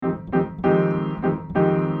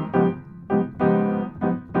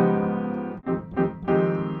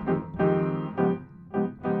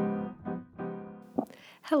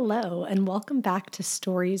Hello, and welcome back to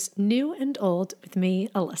Stories New and Old with me,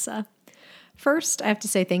 Alyssa. First, I have to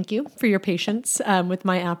say thank you for your patience with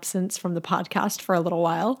my absence from the podcast for a little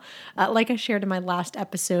while. Like I shared in my last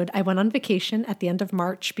episode, I went on vacation at the end of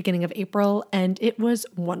March, beginning of April, and it was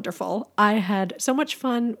wonderful. I had so much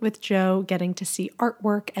fun with Joe getting to see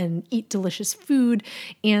artwork and eat delicious food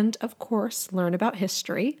and, of course, learn about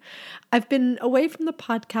history. I've been away from the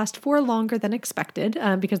podcast for longer than expected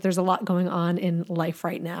because there's a lot going on in life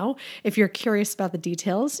right now. If you're curious about the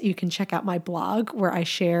details, you can check out my blog where I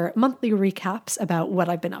share monthly recaps about what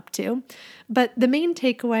I've been up to. But the main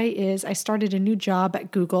takeaway is I started a new job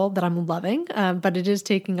at Google that I'm loving, but it is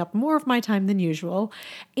taking up more of my time than usual.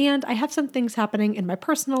 And I have some things happening in my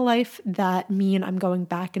personal life that mean I'm going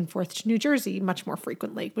back and forth to New Jersey much more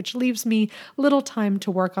frequently, which leaves me little time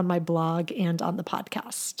to work on my blog and on the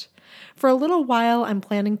podcast. For a little while, I'm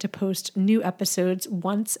planning to post new episodes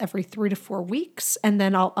once every 3 to 4 weeks, and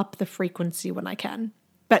then I'll up the frequency when I can.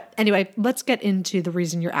 But anyway, let's get into the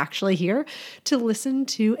reason you're actually here, to listen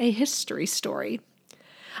to a history story.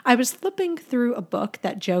 I was flipping through a book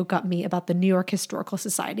that Joe got me about the New York Historical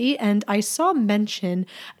Society, and I saw mention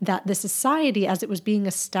that the society, as it was being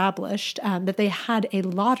established, that they had a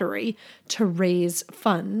lottery to raise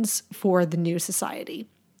funds for the new society.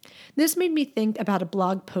 This made me think about a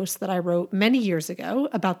blog post that I wrote many years ago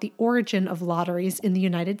about the origin of lotteries in the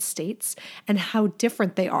United States and how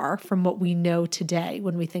different they are from what we know today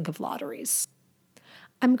when we think of lotteries.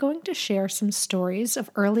 I'm going to share some stories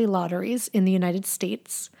of early lotteries in the United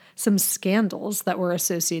States, some scandals that were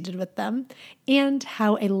associated with them, and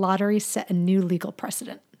how a lottery set a new legal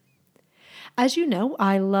precedent. As you know,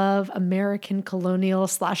 I love American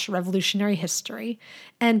colonial/revolutionary history,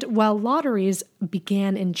 and while lotteries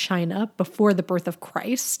began in China before the birth of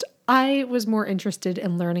Christ, I was more interested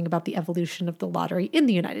in learning about the evolution of the lottery in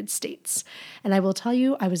the United States, and I will tell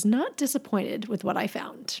you I was not disappointed with what I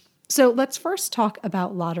found. So let's first talk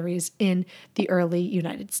about lotteries in the early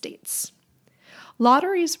United States.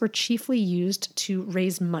 Lotteries were chiefly used to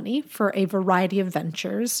raise money for a variety of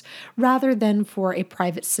ventures rather than for a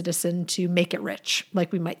private citizen to make it rich,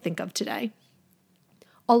 like we might think of today.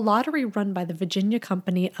 A lottery run by the Virginia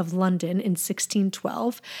Company of London in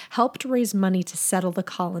 1612 helped raise money to settle the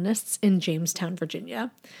colonists in Jamestown,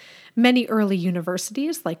 Virginia. Many early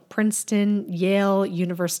universities like Princeton, Yale,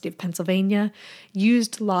 University of Pennsylvania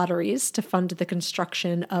used lotteries to fund the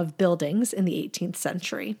construction of buildings in the 18th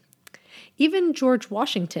century. Even George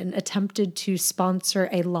Washington attempted to sponsor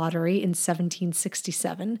a lottery in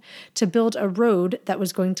 1767 to build a road that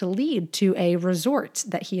was going to lead to a resort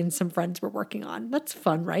that he and some friends were working on. That's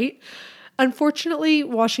fun, right? Unfortunately,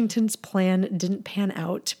 Washington's plan didn't pan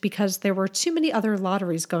out because there were too many other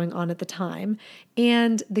lotteries going on at the time,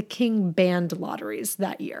 and the king banned lotteries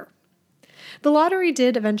that year. The lottery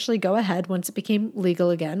did eventually go ahead once it became legal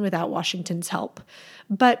again without Washington's help,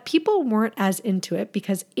 but people weren't as into it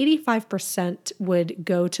because 85% would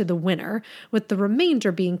go to the winner, with the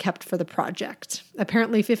remainder being kept for the project.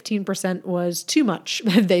 Apparently 15% was too much,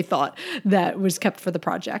 they thought, that was kept for the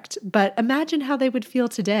project. But imagine how they would feel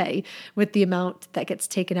today with the amount that gets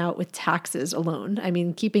taken out with taxes alone. I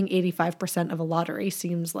mean, keeping 85% of a lottery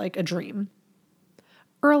seems like a dream.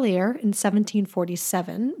 Earlier, in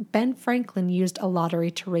 1747, Ben Franklin used a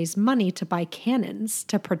lottery to raise money to buy cannons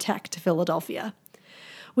to protect Philadelphia.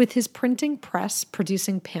 With his printing press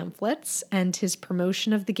producing pamphlets and his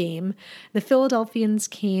promotion of the game, the Philadelphians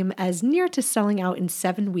came as near to selling out in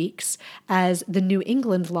 7 weeks as the New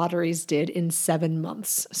England lotteries did in 7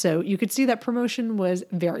 months. So you could see that promotion was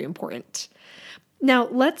very important. Now,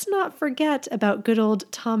 let's not forget about good old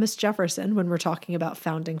Thomas Jefferson when we're talking about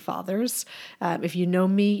founding fathers. If you know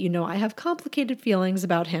me, you know I have complicated feelings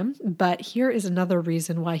about him, but here is another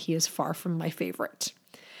reason why he is far from my favorite.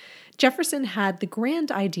 Jefferson had the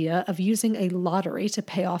grand idea of using a lottery to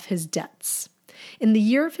pay off his debts. In the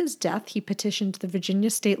year of his death, he petitioned the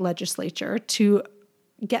Virginia state legislature to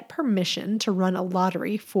get permission to run a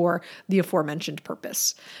lottery for the aforementioned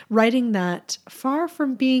purpose, writing that, far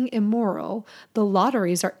from being immoral, the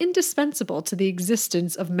lotteries are indispensable to the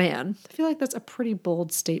existence of man. I feel like that's a pretty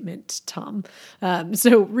bold statement, Tom.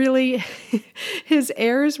 So really, his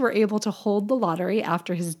heirs were able to hold the lottery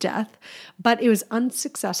after his death, but it was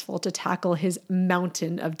unsuccessful to tackle his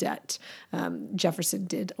mountain of debt. Jefferson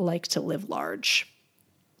did like to live large.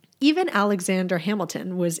 Even Alexander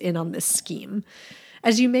Hamilton was in on this scheme.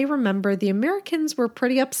 As you may remember, the Americans were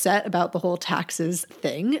pretty upset about the whole taxes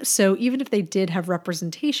thing, so even if they did have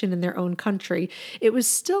representation in their own country, it was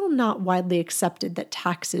still not widely accepted that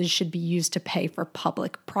taxes should be used to pay for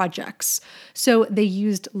public projects. So they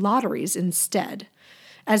used lotteries instead.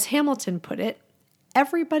 As Hamilton put it,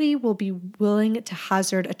 everybody will be willing to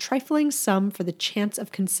hazard a trifling sum for the chance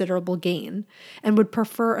of considerable gain, and would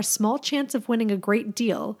prefer a small chance of winning a great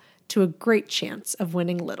deal to a great chance of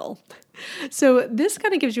winning little. So this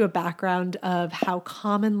kind of gives you a background of how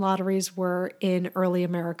common lotteries were in early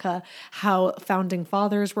America, how founding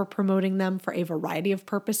fathers were promoting them for a variety of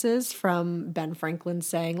purposes, from Ben Franklin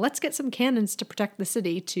saying, let's get some cannons to protect the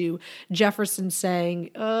city, to Jefferson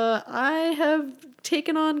saying, I have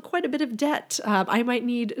taken on quite a bit of debt. I might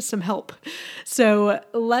need some help. So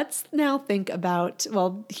let's now think about,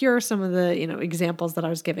 well, here are some of the, examples that I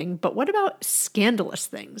was giving, but what about scandalous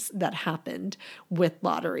things that happened with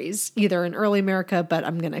lotteries, either in early America, but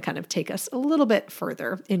I'm going to kind of take us a little bit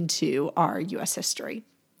further into our U.S. history.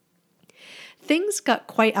 Things got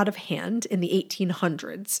quite out of hand in the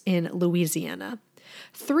 1800s in Louisiana.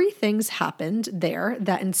 3 things happened there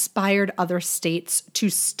that inspired other states to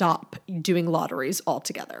stop doing lotteries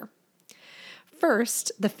altogether.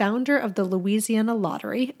 First, the founder of the Louisiana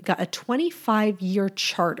Lottery got a 25-year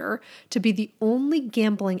charter to be the only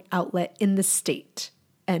gambling outlet in the state.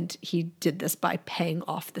 And he did this by paying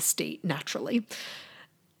off the state, naturally.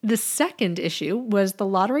 The second issue was the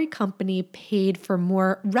lottery company paid for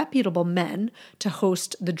more reputable men to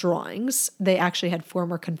host the drawings. They actually had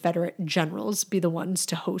former Confederate generals be the ones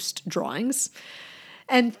to host drawings.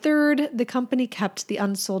 And third, the company kept the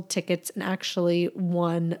unsold tickets and actually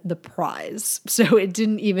won the prize. So it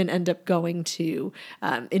didn't even end up going to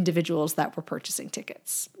individuals that were purchasing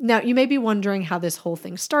tickets. Now, you may be wondering how this whole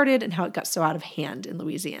thing started and how it got so out of hand in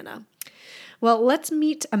Louisiana. Well, let's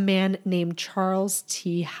meet a man named Charles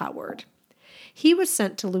T. Howard. He was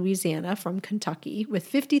sent to Louisiana from Kentucky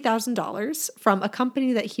with $50,000 from a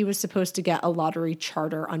company that he was supposed to get a lottery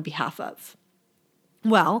charter on behalf of.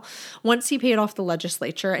 Well, once he paid off the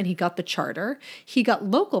legislature and he got the charter, he got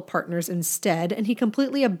local partners instead, and he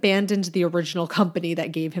completely abandoned the original company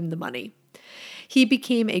that gave him the money. He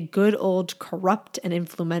became a good old corrupt and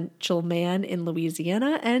influential man in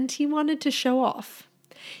Louisiana, and he wanted to show off.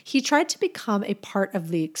 He tried to become a part of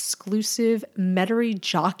the exclusive Metairie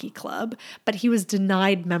Jockey Club, but he was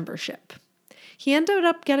denied membership. He ended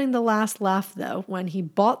up getting the last laugh, though, when he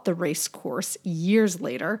bought the race course years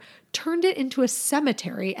later, turned it into a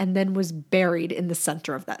cemetery, and then was buried in the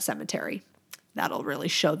center of that cemetery. That'll really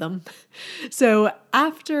show them. So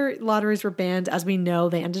after lotteries were banned, as we know,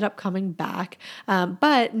 they ended up coming back.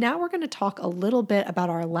 But now we're going to talk a little bit about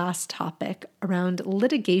our last topic around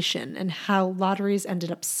litigation and how lotteries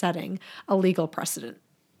ended up setting a legal precedent.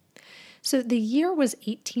 So the year was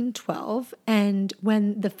 1812, and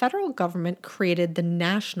when the federal government created the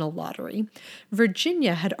National Lottery,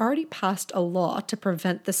 Virginia had already passed a law to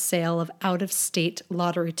prevent the sale of out-of-state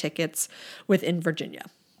lottery tickets within Virginia.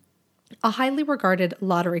 A highly regarded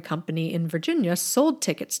lottery company in Virginia sold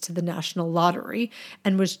tickets to the National Lottery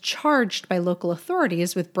and was charged by local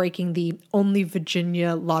authorities with breaking the only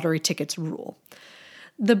Virginia lottery tickets rule.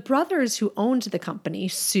 The brothers who owned the company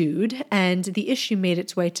sued, and the issue made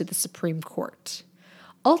its way to the Supreme Court.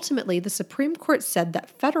 Ultimately, the Supreme Court said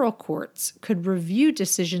that federal courts could review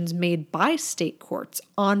decisions made by state courts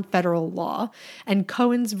on federal law, and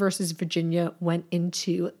Cohen's versus Virginia went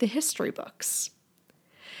into the history books.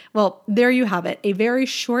 Well, there you have it, a very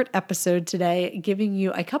short episode today giving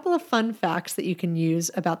you a couple of fun facts that you can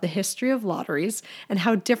use about the history of lotteries and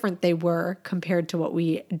how different they were compared to what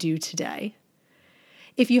we do today.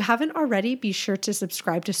 If you haven't already, be sure to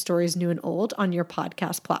subscribe to Stories New and Old on your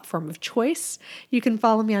podcast platform of choice. You can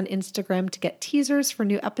follow me on Instagram to get teasers for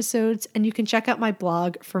new episodes, and you can check out my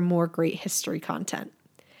blog for more great history content.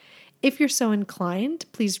 If you're so inclined,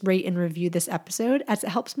 please rate and review this episode, as it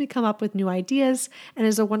helps me come up with new ideas and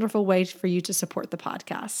is a wonderful way for you to support the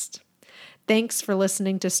podcast. Thanks for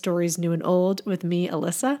listening to Stories New and Old with me,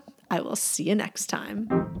 Alyssa. I will see you next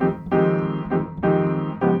time.